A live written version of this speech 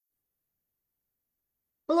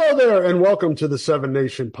Hello there, and welcome to the Seven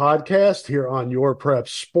Nation podcast here on Your Prep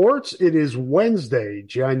Sports. It is Wednesday,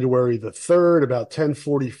 January the 3rd, about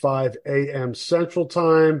 10:45 a.m. Central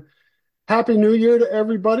Time. Happy New Year to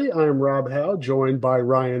everybody. I am Rob Howe, joined by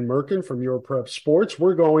Ryan Murken from Your Prep Sports.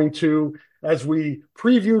 We're going to, as we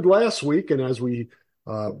previewed last week and as we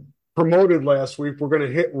promoted last week, we're going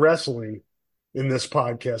to hit wrestling in this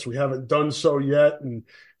podcast. We haven't done so yet, and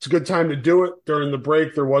it's a good time to do it. During the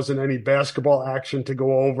break, there wasn't any basketball action to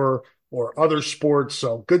go over or other sports,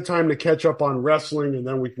 so good time to catch up on wrestling, and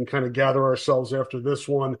then we can kind of gather ourselves after this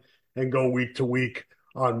one and go week to week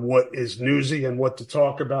on what is newsy and what to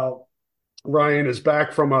talk about. Ryan is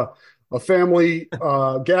back from a family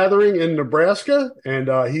gathering in Nebraska,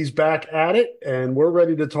 and he's back at it, and we're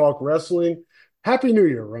ready to talk wrestling. Happy New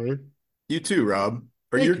Year, Ryan. You too, Rob.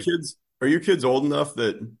 Thank you. Are your kids old enough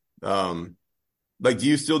that do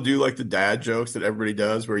you still do like the dad jokes that everybody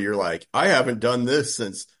does where you're like, I haven't done this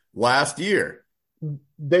since last year?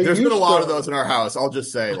 There's been a lot of those in our house. I'll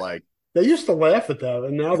just say they used to laugh at that,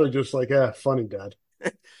 and now they're just like, funny, Dad.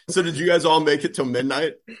 So did you guys all make it till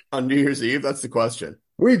midnight on New Year's Eve? That's the question.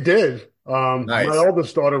 We did. Nice. My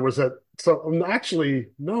oldest daughter was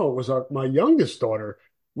my youngest daughter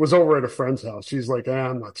was over at a friend's house. She's like,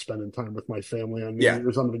 I'm not spending time with my family on New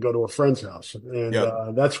Year's. I'm going to go to a friend's house. And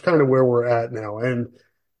that's kind of where we're at now. And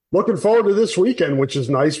looking forward to this weekend, which is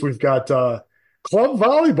nice. We've got club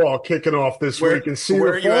volleyball kicking off this week in Cedar Falls.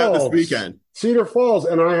 Where are you at this weekend? Cedar Falls.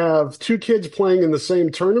 And I have two kids playing in the same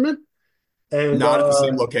tournament. And not at the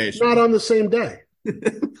same location. Not on the same day.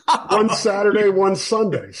 One Saturday, one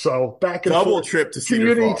Sunday. So back and double forth. Trip to Cedar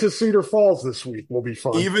Commuting Falls. to Cedar Falls this week will be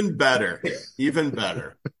fun. Even better. Even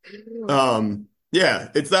better.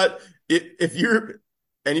 It's that if you're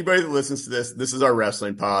anybody that listens to this is our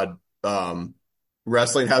wrestling pod.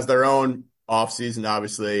 Wrestling has their own off season,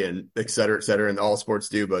 obviously, and et cetera, and all sports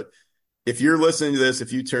do. But if you're listening to this,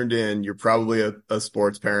 if you turned in, you're probably a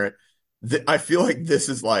sports parent. I feel like this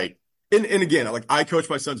is like, and again, like I coach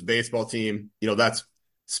my son's baseball team, that's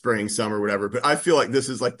spring, summer, whatever. But I feel like this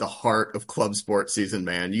is like the heart of club sports season,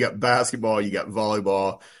 man. You got basketball, you got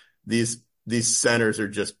volleyball. These centers are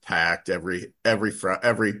just packed every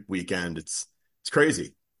weekend. It's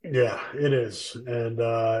crazy. Yeah, it is. And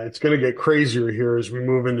it's going to get crazier here as we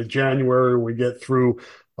move into January. We get through,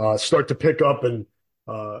 start to pick up and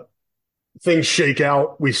things shake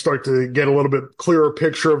out. We start to get a little bit clearer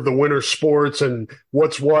picture of the winter sports and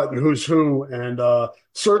what's what and who's who. And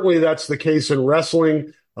certainly that's the case in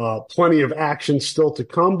wrestling. Plenty of action still to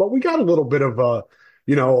come, but we got a little bit of an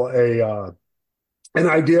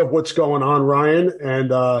idea of what's going on, Ryan.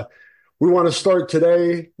 And we want to start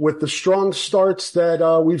today with the strong starts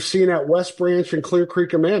that we've seen at West Branch and Clear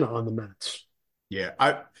Creek Amana on the Mets.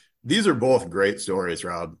 Yeah, these are both great stories,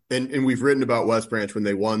 Rob. And we've written about West Branch when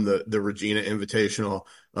they won the Regina Invitational.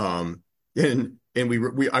 And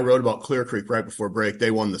I wrote about Clear Creek right before break.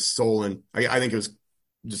 They won the Solon. I think it was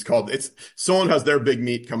just called Solon has their big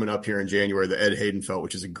meet coming up here in January, the Ed Haydenfeld,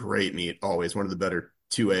 which is a great meet, always one of the better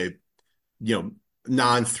 2A,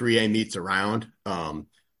 non-3A meets around.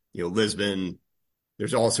 Lisbon,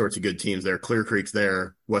 there's all sorts of good teams there. Clear Creek's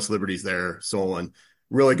there, West Liberty's there, Solon,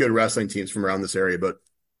 really good wrestling teams from around this area. But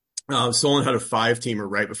Solon had a 5-teamer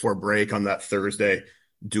right before break on that Thursday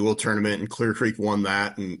dual tournament, and Clear Creek won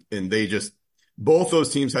that. And they just, both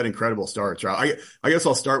those teams had incredible starts. Right? I guess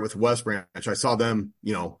I'll start with West Branch. I saw them,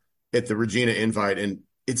 at the Regina Invite, and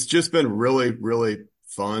it's just been really, really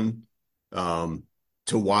fun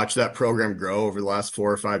to watch that program grow over the last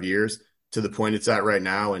 4 or 5 years to the point it's at right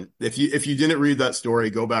now. And if you didn't read that story,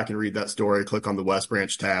 go back and read that story. Click on the West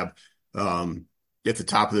Branch tab at the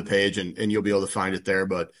top of the page, and you'll be able to find it there.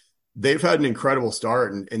 But they've had an incredible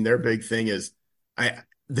start, and their big thing is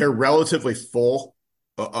they're relatively full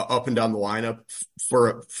up and down the lineup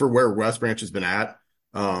for where West Branch has been at.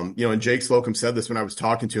 And Jake Slocum said this when I was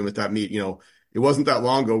talking to him at that meet. It wasn't that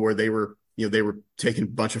long ago where they were taking a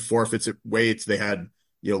bunch of forfeits at weights. They had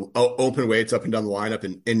open weights up and down the lineup,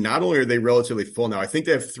 and not only are they relatively full now, I think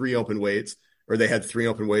they have 3 open weights, or they had 3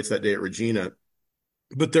 open weights that day at Regina,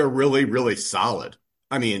 but they're really, really solid.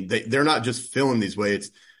 I mean, they're not just filling these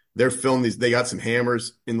weights. They're filling these. They got some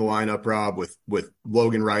hammers in the lineup, Rob, with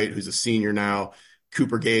Logan Wright, who's a senior now.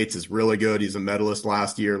 Cooper Gates is really good. He's a medalist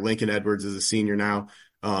last year. Lincoln Edwards is a senior now.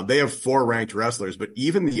 They have 4 ranked wrestlers, but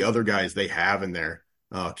even the other guys they have in there,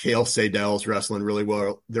 Cale Sadell's wrestling really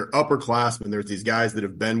well. They're upperclassmen. There's these guys that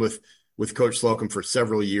have been with Coach Slocum for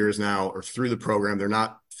several years now, or through the program. They're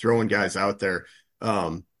not throwing guys out there.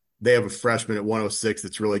 They have a freshman at 106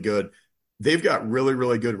 that's really good. They've got really,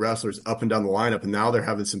 really good wrestlers up and down the lineup, and now they're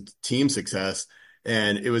having some team success.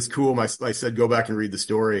 And it was cool. I said, go back and read the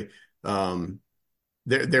story. Um,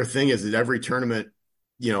 their thing is that every tournament,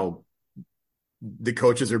 you know, the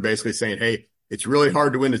coaches are basically saying, hey, it's really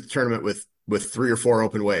hard to win a tournament with 3 or 4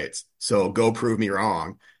 open weights. So go prove me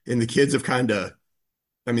wrong. And the kids have kind of,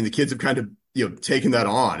 taken that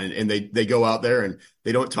on, and they go out there and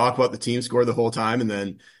they don't talk about the team score the whole time. And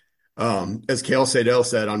then, as Kale Sadell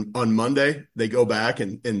said on Monday, they go back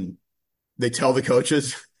and they tell the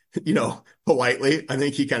coaches, politely, I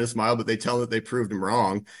think he kind of smiled, but they tell them that they proved him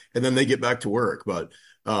wrong, and then they get back to work. But,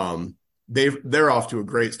 they're off to a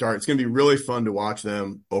great start. It's going to be really fun to watch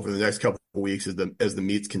them over the next couple of weeks as the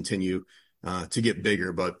meets continue, to get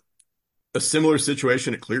bigger. But a similar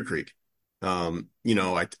situation at Clear Creek.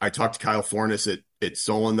 I talked to Kyle Fornes at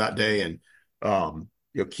Solon that day, and,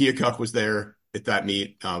 Keokuk was there at that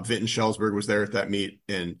meet. Vinton Schellsburg was there at that meet,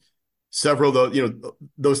 and several of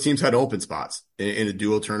those teams had open spots in a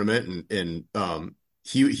dual tournament. And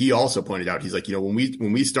he also pointed out, he's like, when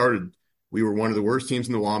we started, we were one of the worst teams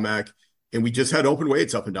in the WAMAC, and we just had open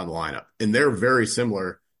weights up and down the lineup. And they're very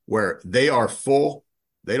similar, where they are full,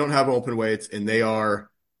 they don't have open weights, and they are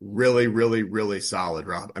really, really, really solid,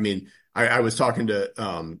 Rob. I mean, I was talking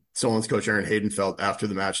to Solon's coach, Aaron Haydenfeld, after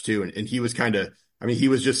the match too. And he was he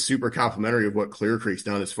was just super complimentary of what Clear Creek's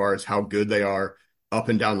done as far as how good they are up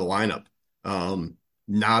and down the lineup.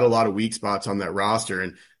 Not a lot of weak spots on that roster.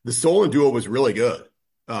 And the Solon duo was really good.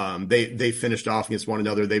 They finished off against one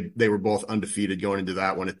another. They were both undefeated going into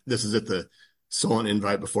that one. This is at the Solon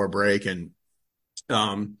invite before break. And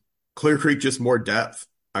Clear Creek, just more depth.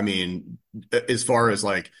 I mean, as far as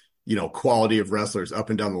quality of wrestlers up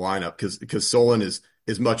and down the lineup, because Solon is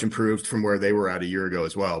much improved from where they were at a year ago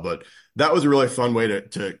as well. But that was a really fun way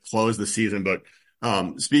to close the season. But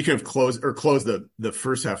speaking of close the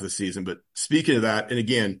first half of the season, but speaking of that, and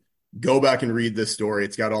again, go back and read this story.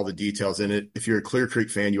 It's got all the details in it. If you're a Clear Creek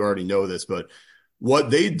fan, you already know this, but what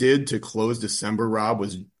they did to close December, Rob,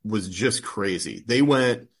 was just crazy. They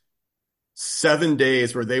went 7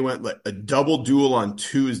 days where they went a double duel on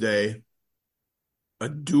Tuesday, a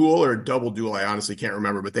duel or a double duel, I honestly can't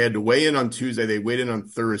remember, but they had to weigh in on Tuesday. They weighed in on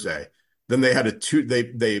Thursday. Then they had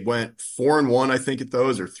they went 4-1, I think, at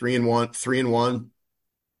those, or 3-1,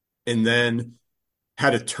 and then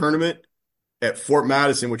had a tournament at Fort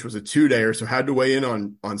Madison, which was a 2-dayer. So had to weigh in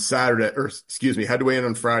on Saturday, or excuse me, had to weigh in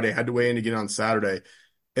on Friday, had to weigh in again on Saturday,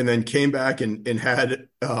 and then came back and had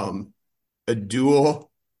a duel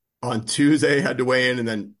on Tuesday, had to weigh in, and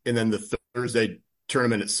then the Thursday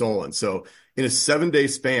tournament at Solon. So in a 7-day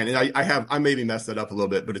span, and I maybe messed that up a little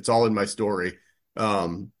bit, but it's all in my story.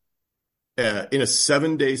 In a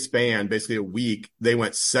 7-day span, basically a week, they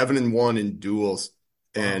went 7-1 in duels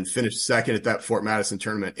and finished second at that Fort Madison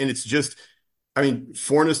tournament. And it's just,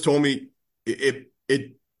 Fornes told me it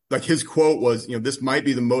like his quote was, this might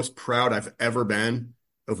be the most proud I've ever been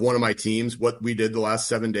of one of my teams, what we did the last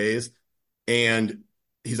 7 days. And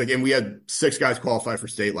he's like, and we had 6 guys qualify for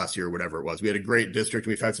state last year, or whatever it was. We had a great district.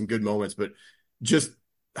 We've had some good moments, but just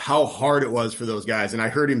how hard it was for those guys. And I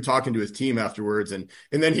heard him talking to his team afterwards, and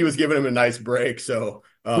then he was giving him a nice break. So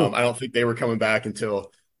I don't think they were coming back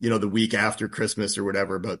until, the week after Christmas or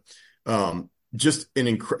whatever, but just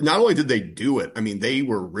not only did they do it, they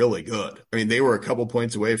were really good. They were a couple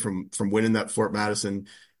points away from winning that Fort Madison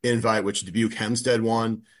invite, which Dubuque Hempstead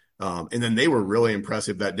won. And then they were really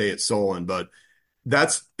impressive that day at Solon, but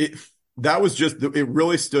that's it. That was just, it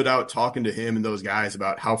really stood out talking to him and those guys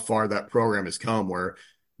about how far that program has come, where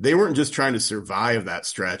they weren't just trying to survive that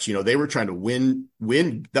stretch. They were trying to win.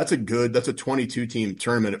 That's a 22 team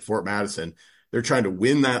tournament at Fort Madison. They're trying to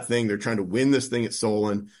win that thing. They're trying to win this thing at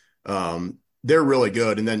Solon. They're really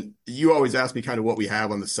good. And then you always ask me kind of what we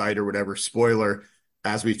have on the site or whatever. Spoiler,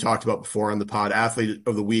 as we've talked about before on the pod, Athlete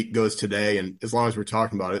of the Week goes today. And as long as we're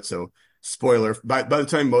talking about it, so spoiler, by the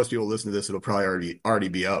time most people listen to this, it'll probably already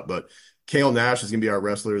be up. But Kale Nash is going to be our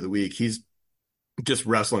Wrestler of the Week. He's just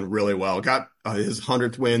wrestling really well. Got his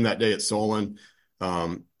 100th win that day at Solon.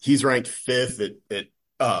 He's ranked 5th at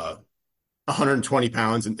 120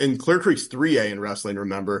 pounds, and Clear Creek's 3A in wrestling,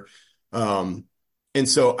 remember. And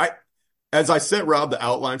so as I sent Rob the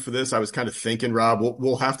outline for this, I was kind of thinking, Rob,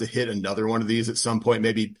 we'll have to hit another one of these at some point,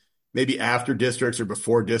 maybe after districts or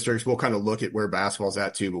before districts. We'll kind of look at where basketball's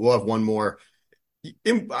at too, but we'll have one more.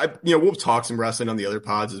 We'll talk some wrestling on the other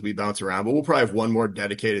pods as we bounce around, but we'll probably have one more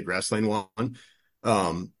dedicated wrestling one.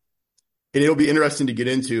 And it'll be interesting to get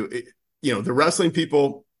into it. The wrestling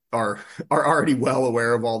people are already well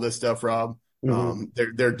aware of all this stuff, Rob.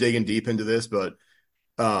 Mm-hmm. They're digging deep into this, but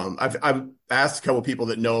I've asked a couple people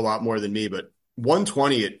that know a lot more than me, but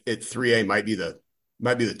 120 at 3A might be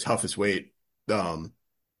the toughest weight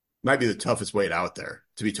might be the toughest weight out there,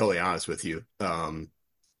 to be totally honest with you.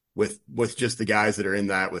 With just the guys that are in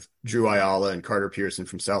that, with Drew Ayala and Carter Pearson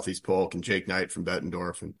from Southeast Polk and Jake Knight from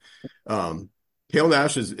Bettendorf. And Kale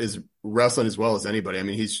Nash is wrestling as well as anybody. I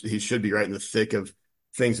mean, he should be right in the thick of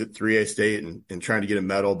things at 3A state and trying to get a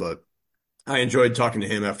medal, but I enjoyed talking to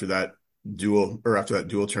him after that dual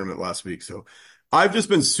tournament last week. So I've just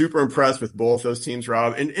been super impressed with both those teams,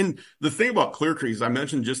 Rob. And the thing about Clear Creek is I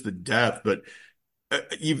mentioned just the depth, but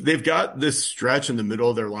they've got this stretch in the middle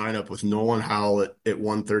of their lineup with Nolan Howe at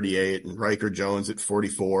 138 and Riker Jones at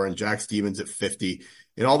 44 and Jack Stevens at 50.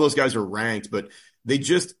 And all those guys are ranked, but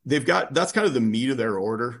they've got, that's kind of the meat of their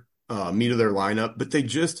order, meat of their lineup, but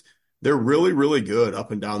they're really, really good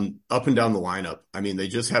up and down the lineup. I mean, they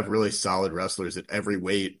just have really solid wrestlers at every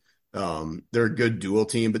weight. They're a good dual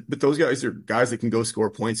team, but those guys are guys that can go score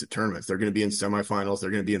points at tournaments. They're going to be in semifinals.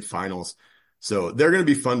 They're going to be in finals. So they're going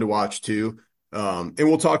to be fun to watch too. And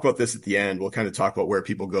we'll talk about this at the end. We'll kind of talk about where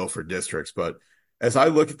people go for districts, but as I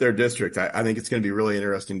look at their district, I think it's going to be really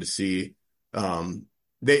interesting to see.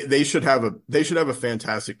 They should have a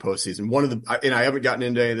fantastic postseason. And I haven't gotten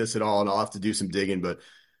into any of this at all, and I'll have to do some digging, but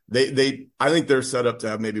I think they're set up to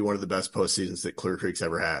have maybe one of the best postseasons that Clear Creek's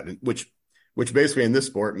ever had, which basically in this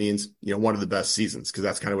sport means, one of the best seasons, because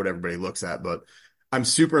that's kind of what everybody looks at. But I'm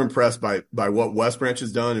super impressed by what West Branch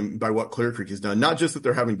has done and by what Clear Creek has done. Not just that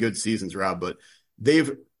they're having good seasons, Rob, but they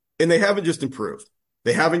haven't just improved.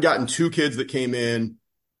 They haven't gotten two kids that came in,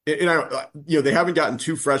 they haven't gotten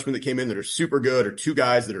two freshmen that came in that are super good, or two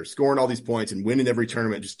guys that are scoring all these points and winning every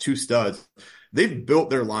tournament, just two studs. They've built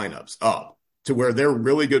their lineups up to where they're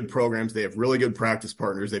really good programs. They have really good practice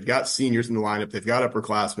partners. They've got seniors in the lineup. They've got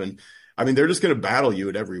upperclassmen. I mean, they're just going to battle you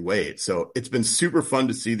at every weight. So it's been super fun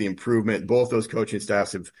to see the improvement. Both those coaching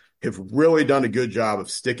staffs have really done a good job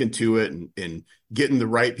of sticking to it and getting the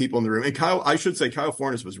right people in the room. And Kyle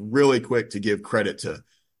Fornes was really quick to give credit to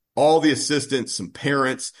all the assistants, some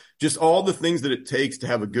parents, just all the things that it takes to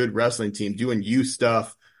have a good wrestling team, doing youth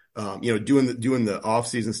stuff, doing the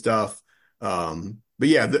off-season stuff. But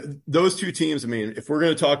yeah, those two teams, I mean, if we're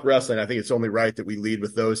going to talk wrestling, I think it's only right that we lead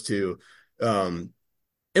with those two.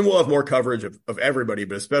 And we'll have more coverage of everybody,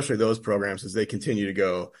 but especially those programs as they continue to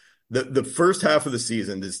go. The first half of the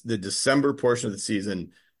season, the December portion of the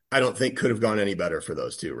season, I don't think could have gone any better for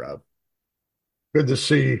those two, Rob. Good to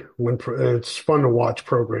see it's fun to watch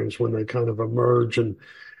programs when they kind of emerge and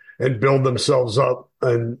build themselves up,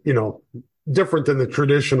 and different than the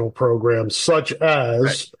traditional programs, such Right.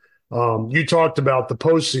 as you talked about the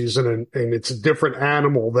postseason, and it's a different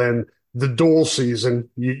animal than the dual season,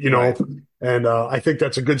 Right. and I think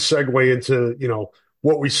that's a good segue into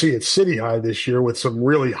what we see at City High this year with some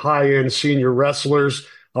really high end senior wrestlers,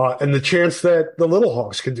 and the chance that the Little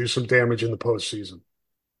Hawks can do some damage in the postseason.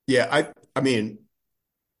 Yeah, I mean,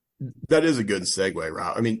 that is a good segue,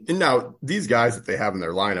 Rob. I mean, and now these guys that they have in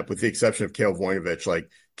their lineup, with the exception of Cale Voinovich, like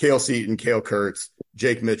Cale Seaton, Cale Kurtz,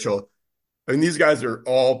 Jake Mitchell, I mean, these guys are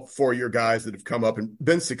all 4-year guys that have come up and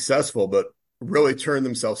been successful, but really turned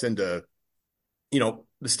themselves into,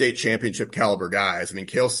 the state championship caliber guys. I mean,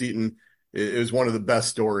 Cale Seaton, it was one of the best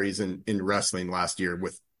stories in wrestling last year,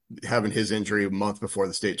 with having his injury a month before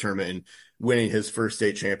the state tournament and winning his first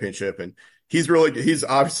state championship. And he's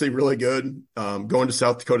obviously really good. Going to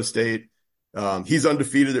South Dakota State. He's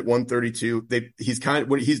undefeated at 132.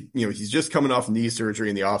 He's just coming off knee surgery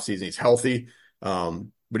in the offseason. He's healthy.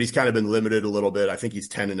 But he's kind of been limited a little bit. I think he's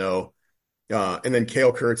 10-0. And then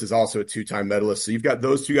Cale Kurtz is also a 2-time medalist. So you've got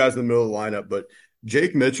those two guys in the middle of the lineup, but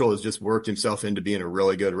Jake Mitchell has just worked himself into being a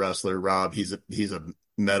really good wrestler, Rob. He's a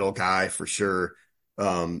medal guy for sure.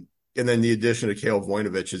 And then the addition of Cale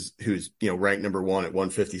Voinovich who's ranked number 1 at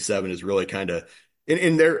 157 is really kind of,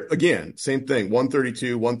 and there again, same thing,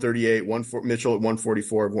 132, 138, Mitchell at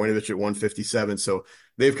 144, Voinovich at 157. So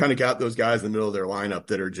they've kind of got those guys in the middle of their lineup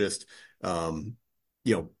that are just,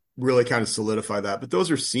 really kind of solidify that. But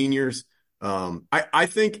those are seniors. I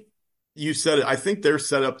think you said it. I think they're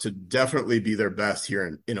set up to definitely be their best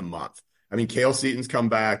here in a month. I mean, Cale Seaton's come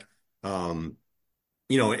back, and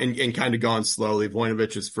kind of gone slowly.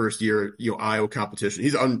 Voinovich's first year, Iowa competition.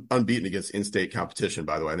 He's unbeaten against in-state competition,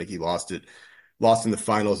 by the way. I think he lost in the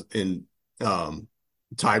finals in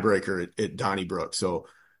tiebreaker at Donnybrook. So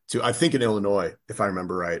I think in Illinois, if I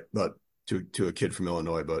remember right, but to a kid from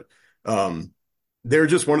Illinois, but they're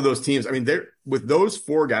just one of those teams. I mean, they're with those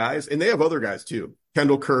 4 guys, and they have other guys too.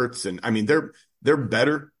 Kendall Kurtz, and I mean, they're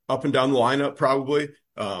better up and down the lineup probably.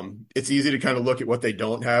 It's easy to kind of look at what they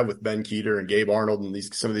don't have with Ben Keeter and Gabe Arnold and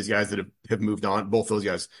some of these guys that have moved on. Both those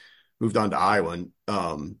guys moved on to Iowa.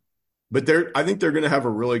 But I think they're going to have a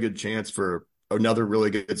really good chance for another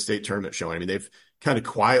really good state tournament showing. I mean, kind of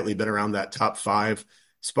quietly been around that top five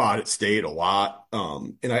spot at state a lot.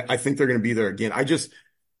 And I think they're going to be there again.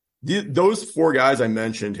 Those four guys I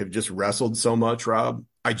mentioned have just wrestled so much, Rob.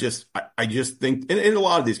 I just think, and a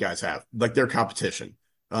lot of these guys have, like, their competition.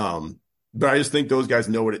 But I just think those guys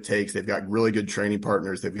know what it takes. They've got really good training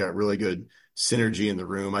partners. They've got really good synergy in the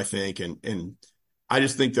room, I think. And I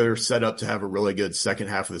just think they're set up to have a really good second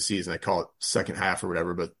half of the season. I call it second half or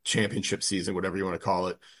whatever, but championship season, whatever you want to call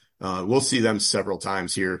it. We'll see them several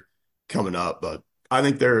times here coming up, but I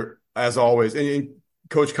think they're, as always, and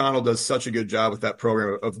Coach Connell does such a good job with that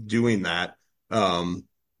program of doing that.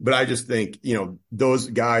 But I just think, those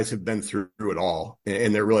guys have been through it all,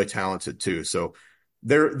 and they're really talented too. So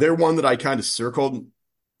they're one that I kind of circled.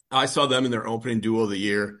 I saw them in their opening duel of the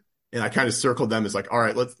year, and I kind of circled them as like, all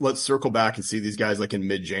right, let's circle back and see these guys like in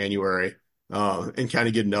mid-January, and kind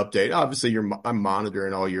of get an update. Obviously, I'm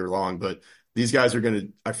monitoring all year long, but these guys are going to,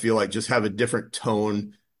 I feel like, just have a different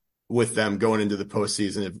tone with them going into the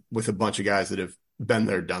postseason with a bunch of guys that have been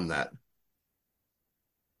there, done that.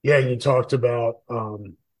 Yeah, you talked about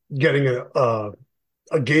getting a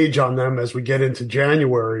gauge on them as we get into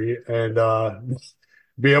January, and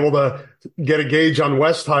be able to get a gauge on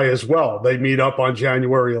West High as well. They meet up on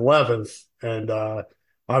January 11th, and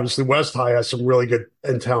obviously West High has some really good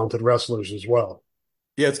and talented wrestlers as well.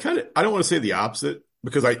 Yeah, it's kind of, I don't want to say the opposite,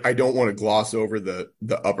 because I don't want to gloss over the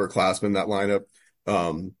upperclassmen in that lineup,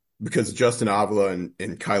 because Justin Avila and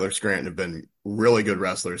Kyler Scranton have been really good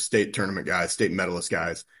wrestlers, state tournament guys, state medalist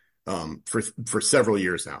guys, for several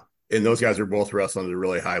years now. And those guys are both wrestling at a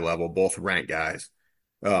really high level, both ranked guys.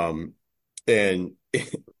 But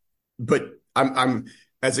I'm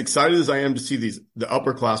as excited as I am to see the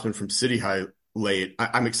upperclassmen from City High late.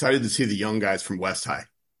 I'm excited to see the young guys from West High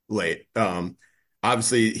late.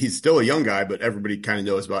 Obviously he's still a young guy, but everybody kind of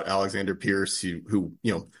knows about Alexander Pierce, who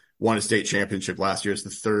won a state championship last year as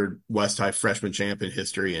the third West High freshman champ in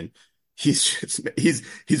history. And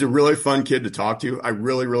he's a really fun kid to talk to. I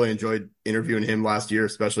really, really enjoyed interviewing him last year,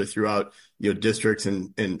 especially throughout, districts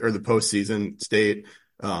and or the postseason state.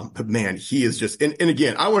 But man, he is just, and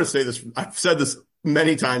again, I want to say this, I've said this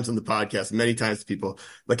many times on the podcast, many times to people,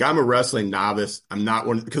 like, I'm a wrestling novice. I'm not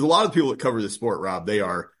one, because a lot of people that cover the sport, Rob,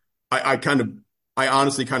 I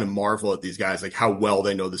honestly kind of marvel at these guys, like how well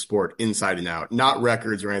they know the sport inside and out, not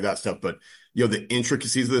records or any of that stuff, but the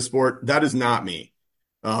intricacies of the sport. That is not me.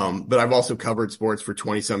 But I've also covered sports for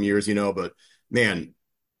 20 some years, but man,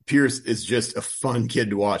 Pierce is just a fun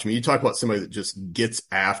kid to watch. I mean, you talk about somebody that just gets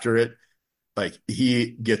after it. Like,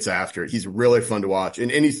 he gets after it. He's really fun to watch.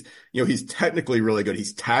 And he's, he's technically really good.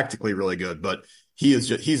 He's tactically really good, but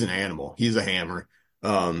he's an animal. He's a hammer.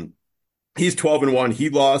 He's 12-1. He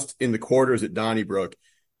lost in the quarters at Donnybrook.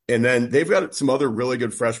 And then they've got some other really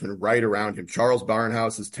good freshmen right around him. Charles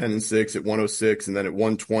Barnhouse is 10-6 at 106. And then at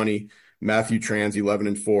 120, Matthew Trans,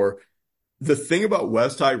 11-4. The thing about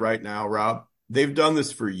West High right now, Rob, they've done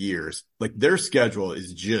this for years. Like, their schedule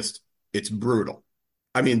is it's brutal.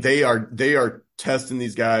 I mean, they are testing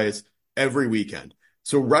these guys every weekend.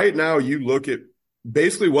 So right now you look at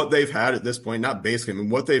basically what they've had at this point, not basically, I mean,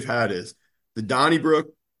 what they've had is the Donnybrook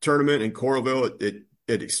tournament in Coralville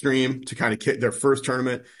at Extreme to kind of kick their first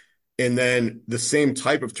tournament. And then the same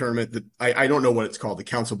type of tournament that I don't know what it's called, the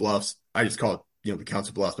Council Bluffs. I just call it, the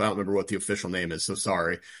Council Bluffs, but I don't remember what the official name is. So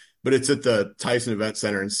sorry, but it's at the Tyson Event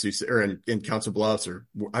Center in Council Bluffs, or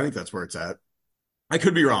I think that's where it's at. I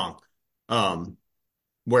could be wrong.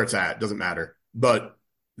 Where it's at doesn't matter, but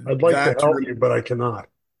I'd like to help you, but I cannot.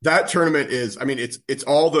 That tournament is, I mean, it's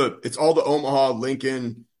all the Omaha,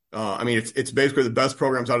 Lincoln. I mean, it's basically the best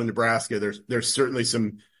programs out of Nebraska. There's certainly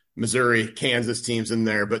some Missouri, Kansas teams in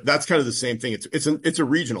there, but that's kind of the same thing. It's a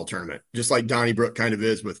regional tournament, just like Donnybrook kind of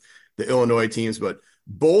is with the Illinois teams. But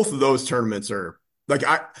both of those tournaments are like,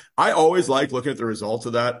 I always like looking at the results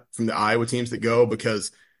of that from the Iowa teams that go,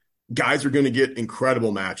 because guys are going to get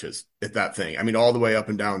incredible matches at that thing. I mean, all the way up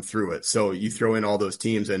and down through it. So you throw in all those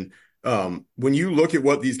teams, and when you look at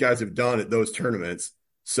what these guys have done at those tournaments,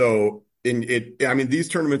 I mean, these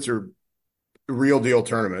tournaments are real deal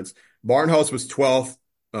tournaments. Barnhouse was 12th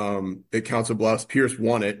at Council Bluffs. Pierce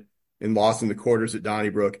won it and lost in the quarters at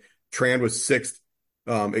Donnybrook. Tran was 6th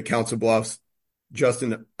at Council Bluffs.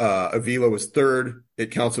 Justin Avila was 3rd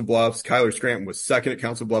at Council Bluffs. Kyler Scranton was 2nd at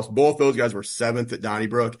Council Bluffs. Both those guys were 7th at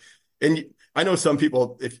Donnybrook. And I know some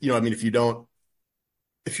people, if you're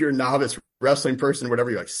a novice wrestling person or whatever,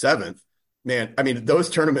 you're like 7th, man. I mean, those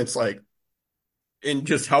tournaments, like, and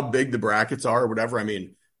just how big the brackets are or whatever, I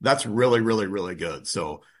mean, that's really, really, really good.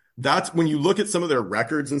 So that's when you look at some of their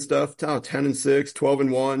records and stuff, 10-6,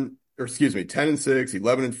 12-1, or excuse me, 10-6,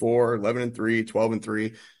 11-4, 11-3,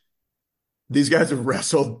 12-3. these guys have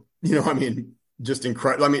wrestled, I mean, just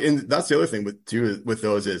incredible. I mean, and that's the other thing with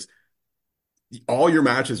those is all your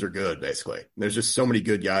matches are good, basically. There's just so many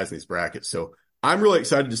good guys in these brackets. So I'm really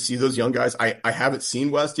excited to see those young guys. I haven't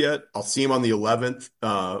seen West yet. I'll see him on the 11th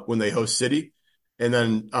when they host City. And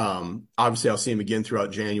then obviously I'll see him again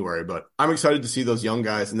throughout January. But I'm excited to see those young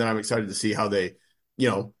guys. And then I'm excited to see how they,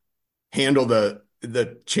 handle the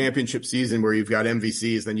championship season where you've got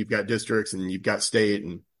MVCs, then you've got districts, and you've got state.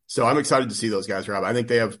 And so I'm excited to see those guys, Rob. I think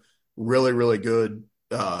they have really, really good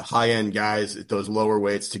high-end guys at those lower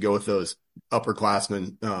weights to go with those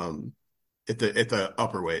upperclassmen at the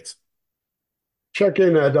upper weights. Check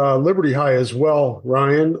in at Liberty High as well,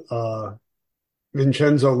 Ryan.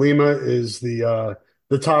 Vincenzo Lima is the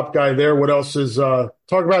top guy there. What else is talk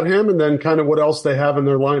about him, and then kind of what else they have in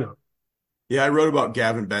their lineup? Yeah, I wrote about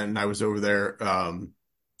Gavin Benton. I was over there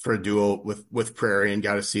for a duel with Prairie and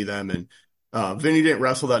got to see them. And Vinny didn't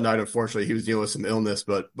wrestle that night, unfortunately. He was dealing with some illness,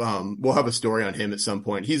 but we'll have a story on him at some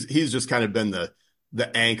point. He's just kind of been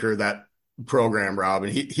the anchor of that program, Rob,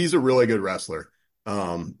 and he's a really good wrestler.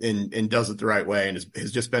 And does it the right way, and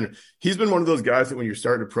he's been one of those guys that when you're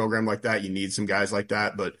starting a program like that, you need some guys like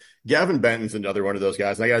that. But Gavin Benton's another one of those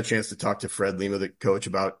guys. And I got a chance to talk to Fred Lima, the coach,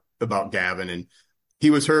 about Gavin, and he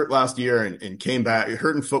was hurt last year and came back,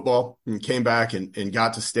 hurt in football, and came back and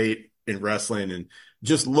got to state in wrestling, and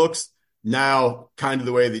just looks now kind of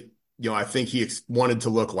the way that I think he wanted to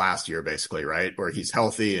look last year, basically, right? Where he's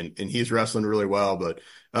healthy and he's wrestling really well. But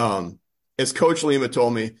as Coach Lima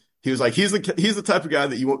told me, he was like, he's the type of guy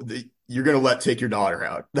that you're going to let take your daughter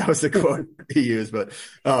out. That was the quote he used. But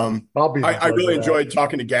I really enjoyed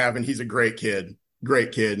talking to Gavin. He's a great kid.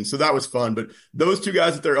 And so that was fun. But those two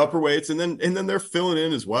guys at their upper weights, and then they're filling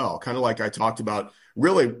in as well, kind of like I talked about,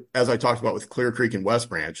 really, as I talked about with Clear Creek and West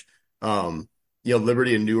Branch,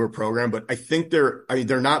 Liberty, a newer program, but I think they're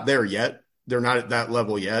not there yet. They're not at that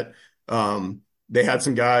level yet. They had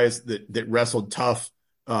some guys that wrestled tough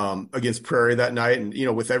against Prairie that night.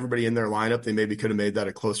 And, with everybody in their lineup, they maybe could have made that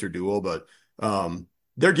a closer duel, but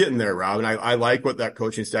they're getting there, Rob. And I like what that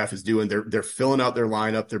coaching staff is doing. They're filling out their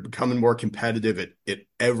lineup. They're becoming more competitive at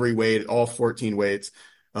every weight, all 14 weights.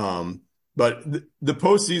 But the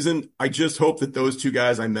postseason, I just hope that those two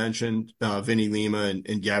guys I mentioned, Vinny Lima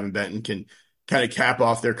and Gavin Benton, can kind of cap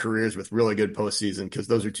off their careers with really good postseason, because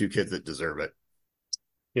those are two kids that deserve it.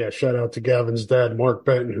 Yeah, shout out to Gavin's dad, Mark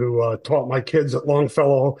Benton, who taught my kids at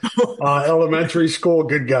Longfellow Elementary School.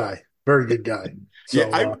 Good guy. Very good guy. So,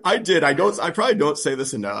 yeah, I did. I probably don't say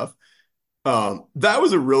this enough. That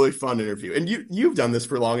was a really fun interview. And you've done this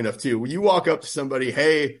for long enough too. When you walk up to somebody,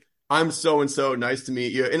 hey, I'm so-and-so, nice to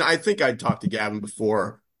meet you. And I think I'd talked to Gavin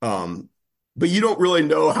before. But you don't really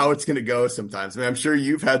know how it's going to go sometimes. I mean, I'm sure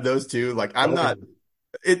you've had those too. Like,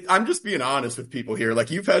 I'm just being honest with people here.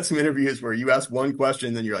 Like, you've had some interviews where you ask one question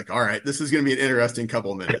and then you're like, all right, this is going to be an interesting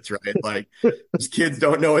couple of minutes, right? Like, these kids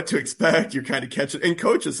don't know what to expect. You're kind of catching, and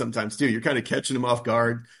coaches sometimes too, you're kind of catching them off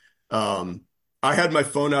guard. I had my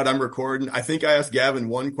phone out, I'm recording. I think I asked Gavin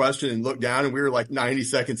one question and looked down, and we were like 90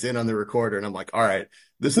 seconds in on the recorder. And I'm like, all right,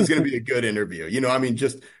 this is going to be a good interview. I mean,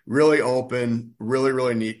 just really open, really,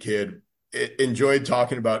 really neat kid. Enjoyed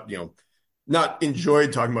talking about, not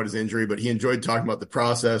enjoyed talking about his injury, but he enjoyed talking about the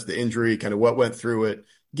process, the injury, kind of what went through it,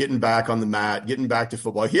 getting back on the mat, getting back to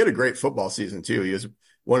football. He had a great football season too. He was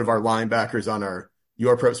one of our linebackers on our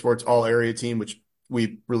Your Prep Sports All Area team, which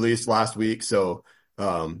we released last week. So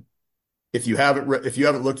if you haven't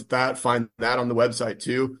looked at that, find that on the website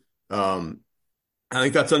too. I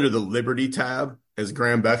think that's under the Liberty tab, as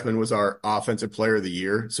Graham Beckman was our Offensive Player of the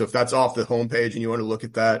Year. So if that's off the homepage and you want to look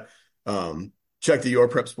at that, check the Your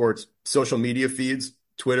Prep Sports social media feeds,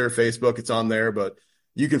 Twitter, Facebook, it's on there, but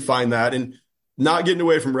you can find that. And not getting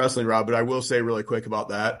away from wrestling, Rob, but I will say really quick about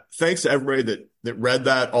that. Thanks to everybody that read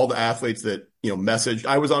that, all the athletes that, messaged.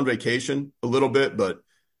 I was on vacation a little bit, but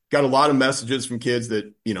got a lot of messages from kids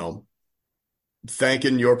that,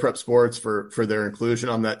 thanking Your Prep Sports for their inclusion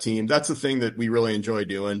on that team. That's the thing that we really enjoy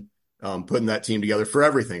doing, putting that team together for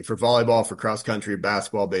everything, for volleyball, for cross country,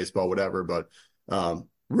 basketball, baseball, whatever. But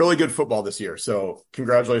really good football this year. So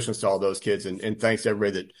congratulations to all those kids, and thanks to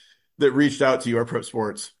everybody that reached out to Your Prep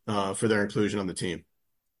Sports for their inclusion on the team.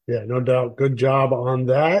 Yeah, no doubt. Good job on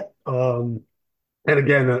that. And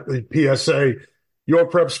again, the PSA,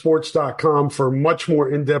 yourprepsports.com for much more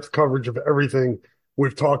in-depth coverage of everything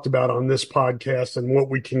we've talked about on this podcast and what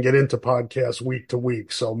we can get into podcasts week to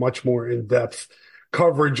week. So much more in-depth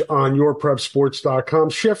coverage on yourprepsports.com.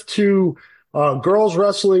 Shift to girls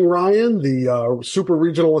wrestling, Ryan. The super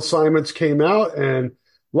regional assignments came out, and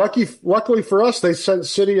luckily for us, they sent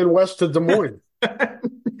City and West to Des Moines.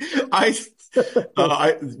 I,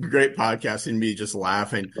 great podcast and me just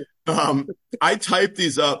laughing. I typed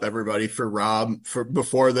these up, everybody, for Rob for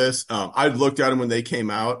before this. I looked at them when they came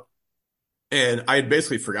out, and I had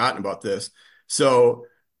basically forgotten about this. So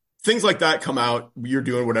things like that come out. You're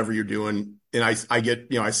doing whatever you're doing, and I get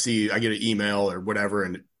I get an email or whatever,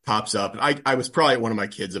 and it pops up. And I was probably at one of my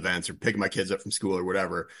kids' events or picking my kids up from school or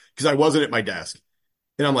whatever because I wasn't at my desk,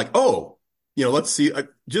 and I'm like, oh, let's see,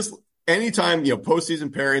 just anytime postseason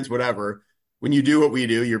pairings, whatever. When you do what we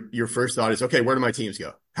do, your first thought is, okay, where do my teams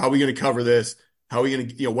go? How are we going to cover this? How are we going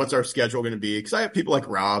to, what's our schedule going to be? Because I have people like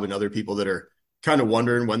Rob and other people that are kind of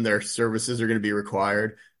wondering when their services are going to be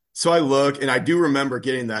required. So I look and I do remember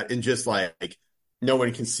getting that and just like, no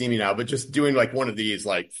one can see me now, but just doing like one of these,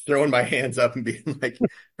 like throwing my hands up and being like,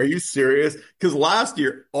 are you serious? Because last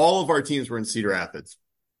year, all of our teams were in Cedar Rapids.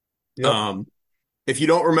 Yep. If you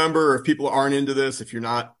don't remember, or if people aren't into this, if you're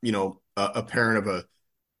not, a parent of a,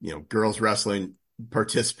 girls wrestling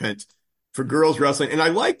participant for girls wrestling, and I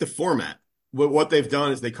like the format. What they've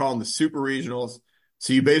done is they call them the super regionals.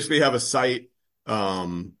 So you basically have a site.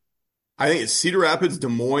 I think it's Cedar Rapids, Des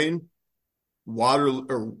Moines,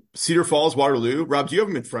 or Cedar Falls, Waterloo. Rob, do you have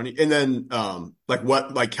them in front of you? And then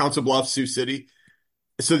like Council Bluffs, Sioux City.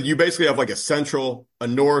 So you basically have like a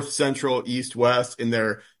north, central, east, west in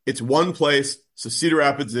there. It's one place. So Cedar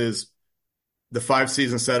Rapids is the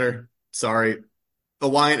 5-season center. Sorry.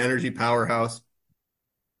 Alliant Energy powerhouse.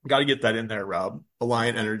 Got to get that in there, Rob.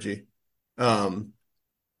 Alliant Energy.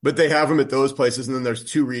 But they have them at those places. And then there's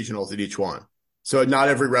 2 regionals at each one. So not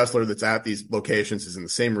every wrestler that's at these locations is in the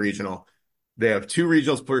same regional. They have 2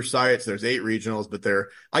 regionals per site. So there's 8 regionals, but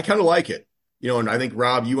I kind of like it. And I think,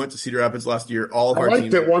 Rob, you went to Cedar Rapids last year. All of our teams. I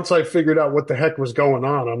liked it once I figured out what the heck was going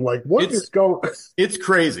on. I'm like, what is going? It's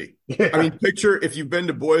crazy. Yeah. I mean, if you've been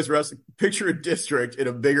to boys wrestling, picture a district in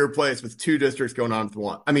a bigger place with 2 districts going on with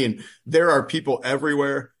one. I mean, there are people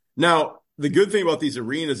everywhere. Now, the good thing about these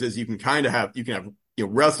arenas is you can have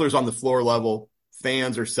wrestlers on the floor level,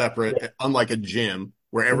 fans are separate, unlike a gym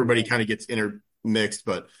where everybody kind of gets intermixed.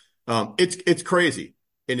 But it's crazy.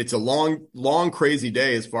 And it's a long, crazy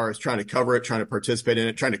day as far as trying to cover it, trying to participate in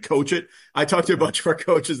it, trying to coach it. I talked to a bunch of our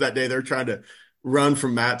coaches that day. They're trying to run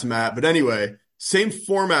from mat to mat. But anyway, same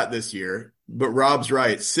format this year. But Rob's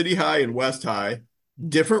right. City High and West High,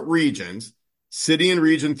 different regions. City in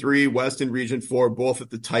Region 3, West in Region 4, both at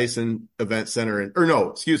the Tyson Event Center.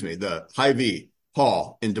 The Hy-Vee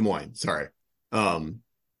Hall in Des Moines. Sorry. But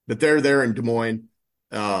they're there in Des Moines.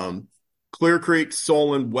 Clear Creek,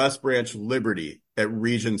 Solon, West Branch, Liberty at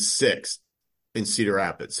Region 6 in Cedar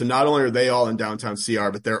Rapids. So not only are they all in downtown CR,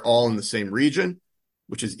 but they're all in the same region,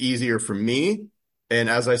 which is easier for me. And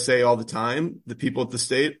as I say all the time, the people at the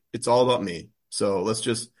state, it's all about me. So let's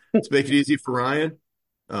make it easy for Ryan.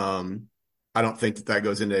 I don't think that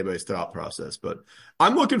goes into anybody's thought process, but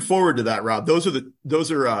I'm looking forward to that, Rob. Those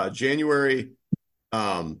are January.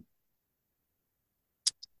 I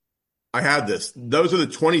had this. Those are the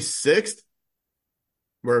 26th.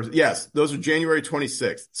 Yes, those are January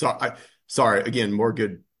 26th. So sorry, again, more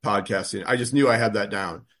good podcasting. I just knew I had that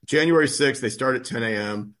down. January 6th, they start at 10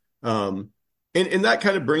 a.m. And that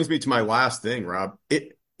kind of brings me to my last thing, Rob.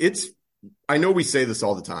 I know we say this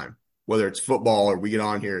all the time, whether it's football or we get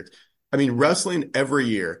on here. Wrestling every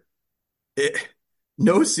year,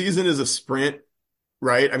 no season is a sprint,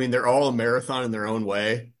 right? I mean, they're all a marathon in their own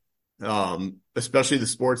way. Especially the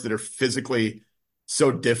sports that are physically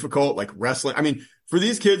so difficult, like wrestling. For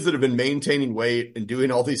these kids that have been maintaining weight and doing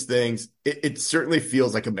all these things, it certainly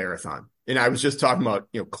feels like a marathon. And I was just talking about,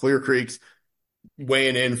 Clear Creek's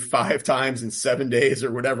weighing in 5 times in 7 days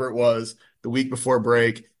or whatever it was the week before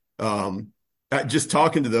break. Just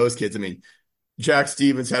talking to those kids. Jack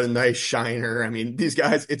Stevens had a nice shiner. These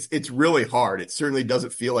guys, it's really hard. It certainly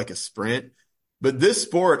doesn't feel like a sprint. But this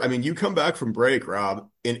sport, you come back from break, Rob,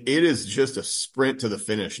 and it is just a sprint to the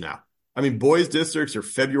finish now. Boys districts are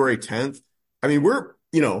February 10th.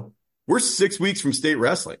 We're 6 weeks from state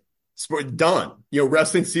wrestling. Sport done.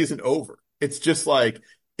 Wrestling season over. It's just like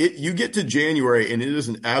you get to January and it is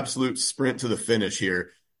an absolute sprint to the finish here.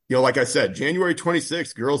 Like I said, January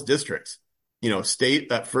 26th, girls districts, state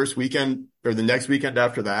that first weekend or the next weekend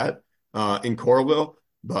after that, in Coralville.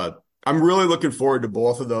 But I'm really looking forward to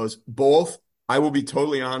both of those. Both, I will be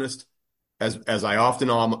totally honest, as I often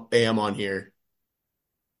am on here.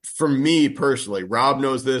 For me personally, Rob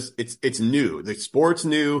knows this. It's new. The sport's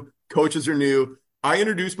new. Coaches are new. I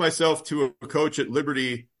introduced myself to a coach at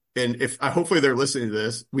Liberty, and hopefully they're listening to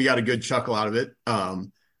this. We got a good chuckle out of it.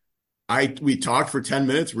 We talked for 10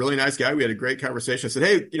 minutes. Really nice guy. We had a great conversation. I said,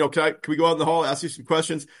 "Hey, can we go out in the hall, ask you some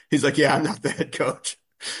questions?" He's like, "Yeah, I'm not the head coach."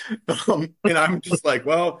 And I'm just like,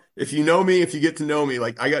 well, if you know me, if you get to know me,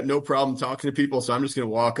 like I got no problem talking to people. So I'm just going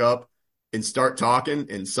to walk up and start talking.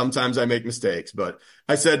 And sometimes I make mistakes, but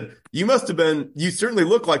I said, you certainly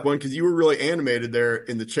look like one because you were really animated there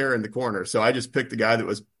in the chair in the corner. So I just picked the guy that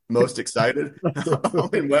was most excited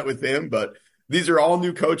and went with him. But these are all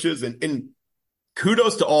new coaches and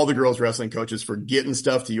kudos to all the girls wrestling coaches for getting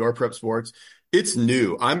stuff to your prep sports. It's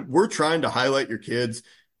new. We're trying to highlight your kids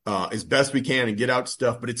as best we can and get out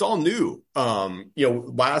stuff, but it's all new.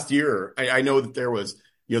 Last year I know that there was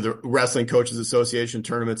the Wrestling Coaches Association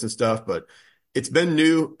tournaments and stuff, but it's been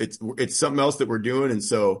new. It's something else that we're doing, and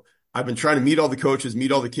so I've been trying to meet all the coaches,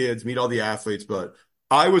 meet all the kids, meet all the athletes, but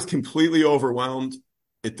I was completely overwhelmed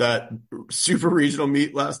at that super regional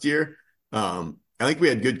meet last year. I think we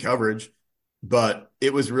had good coverage, but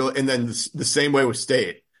it was really, and then the same way with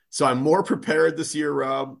state. So I'm more prepared this year,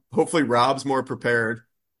 Rob. Hopefully Rob's more prepared.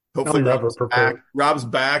 Hopefully I'm never prepared. Rob's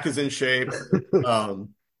back is in shape.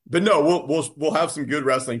 But no, we'll have some good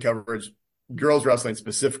wrestling coverage, girls wrestling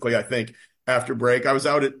specifically, I think, after break. I was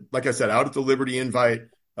like I said, out at the Liberty invite,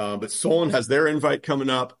 but Solon has their invite coming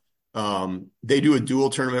up. They do a dual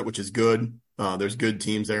tournament, which is good. There's good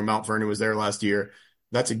teams there. Mount Vernon was there last year.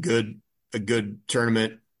 That's a good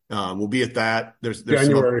tournament. We'll be at that. There's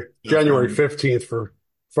January 15th for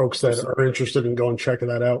folks that are interested in going checking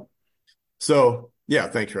that out. So yeah,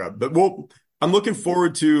 thanks, Rob. But I'm looking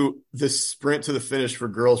forward to this sprint to the finish for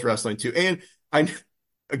girls wrestling too. And I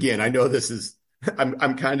know this is,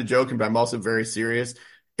 I'm kind of joking, but I'm also very serious.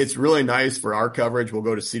 It's really nice for our coverage. We'll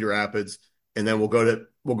go to Cedar Rapids and then we'll go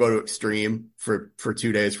to Extreme for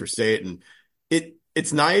 2 days for state. And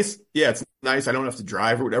it's nice. Yeah, it's nice. I don't have to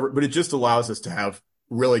drive or whatever, but it just allows us to have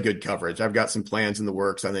really good coverage. I've got some plans in the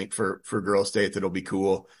works, I think, for girls state that'll be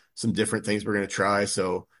cool. Some different things we're going to try.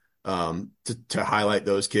 So, to highlight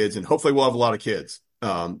those kids, and hopefully we'll have a lot of kids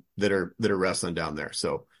that are wrestling down there.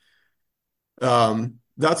 So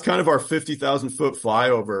that's kind of our 50,000 foot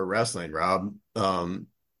flyover wrestling, Rob.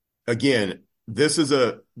 Again, this is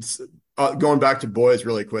going back to boys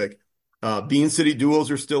really quick. Bean City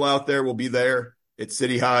duels are still out there. We'll be there at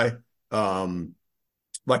City High.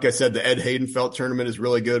 Like I said, the Ed Haydenfeld tournament is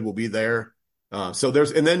really good. We'll be there. So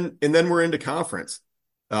and then we're into conference.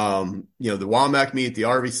 The WAMAC meet, the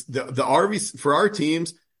RVC, the RVC for our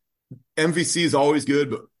teams, MVC is always good,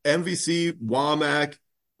 but MVC, WAMAC,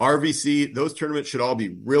 RVC, those tournaments should all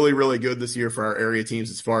be really, really good this year for our area teams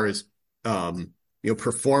as far as,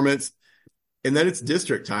 performance. And then it's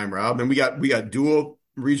district time, Rob. And we got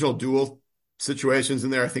regional dual situations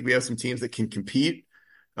in there. I think we have some teams that can compete,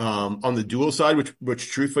 on the dual side, which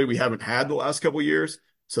truthfully we haven't had the last couple of years.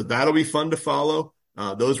 So that'll be fun to follow.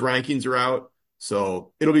 Those rankings are out.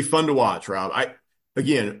 So it'll be fun to watch, Rob. We've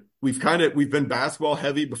been basketball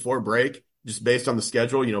heavy before break, just based on the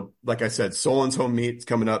schedule. Like I said, Solon's home meet's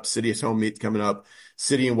coming up, City's home meet's coming up,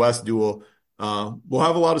 City and West duel. We'll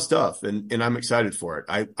have a lot of stuff, and I'm excited for it.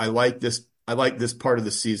 I like this. I like this part of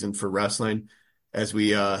the season for wrestling as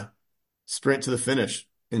we sprint to the finish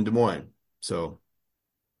in Des Moines. So.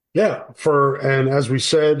 Yeah, and as we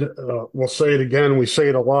said, we'll say it again, we say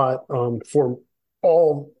it a lot, for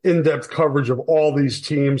all in-depth coverage of all these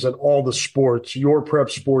teams and all the sports,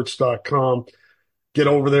 yourprepsports.com. Get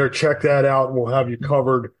over there, check that out, and we'll have you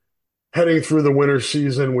covered heading through the winter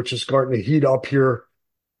season, which is starting to heat up here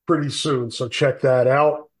pretty soon. So check that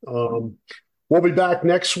out. We'll be back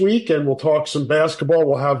next week, and we'll talk some basketball.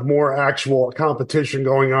 We'll have more actual competition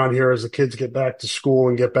going on here as the kids get back to school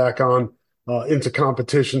and get back on into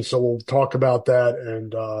competition. So we'll talk about that.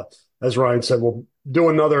 And as Ryan said, we'll do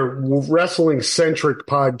another wrestling-centric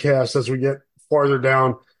podcast as we get farther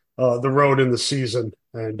down the road in the season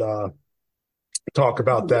and talk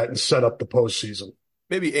about that and set up the postseason.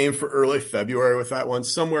 Maybe aim for early February with that one.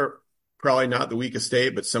 Somewhere, probably not the week of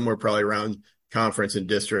state, but somewhere probably around conference and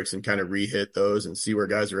districts, and kind of re-hit those and see where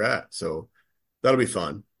guys are at. So that'll be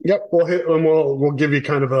fun. Yep, we'll hit and we'll give you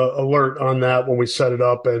kind of a alert on that when we set it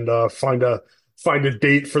up and find a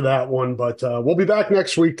date for that one. But we'll be back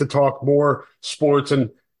next week to talk more sports. And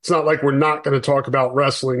it's not like we're not going to talk about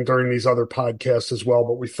wrestling during these other podcasts as well.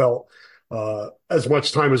 But we felt as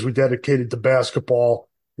much time as we dedicated to basketball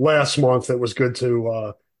last month, it was good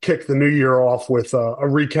to kick the new year off with a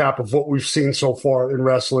recap of what we've seen so far in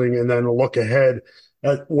wrestling, and then a look ahead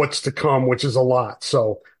at what's to come, which is a lot.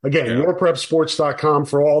 So again, yourprepsports.com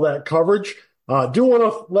for all that coverage. Do want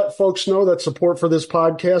to let folks know that support for this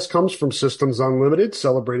podcast comes from Systems Unlimited,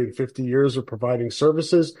 celebrating 50 years of providing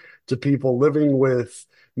services to people living with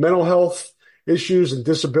mental health issues and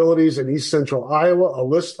disabilities in East Central Iowa. A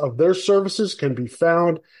list of their services can be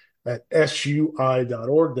found at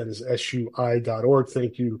sui.org. That is sui.org.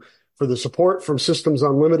 Thank you for the support from Systems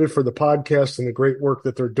Unlimited for the podcast and the great work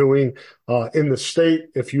that they're doing in the state.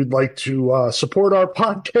 If you'd like to support our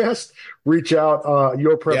podcast, reach out,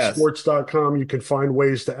 yourprepsports.com. You can find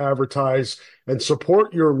ways to advertise and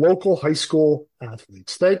support your local high school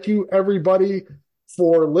athletes. Thank you, everybody,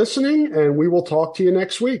 for listening, and we will talk to you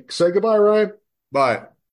next week. Say goodbye, Ryan. Bye.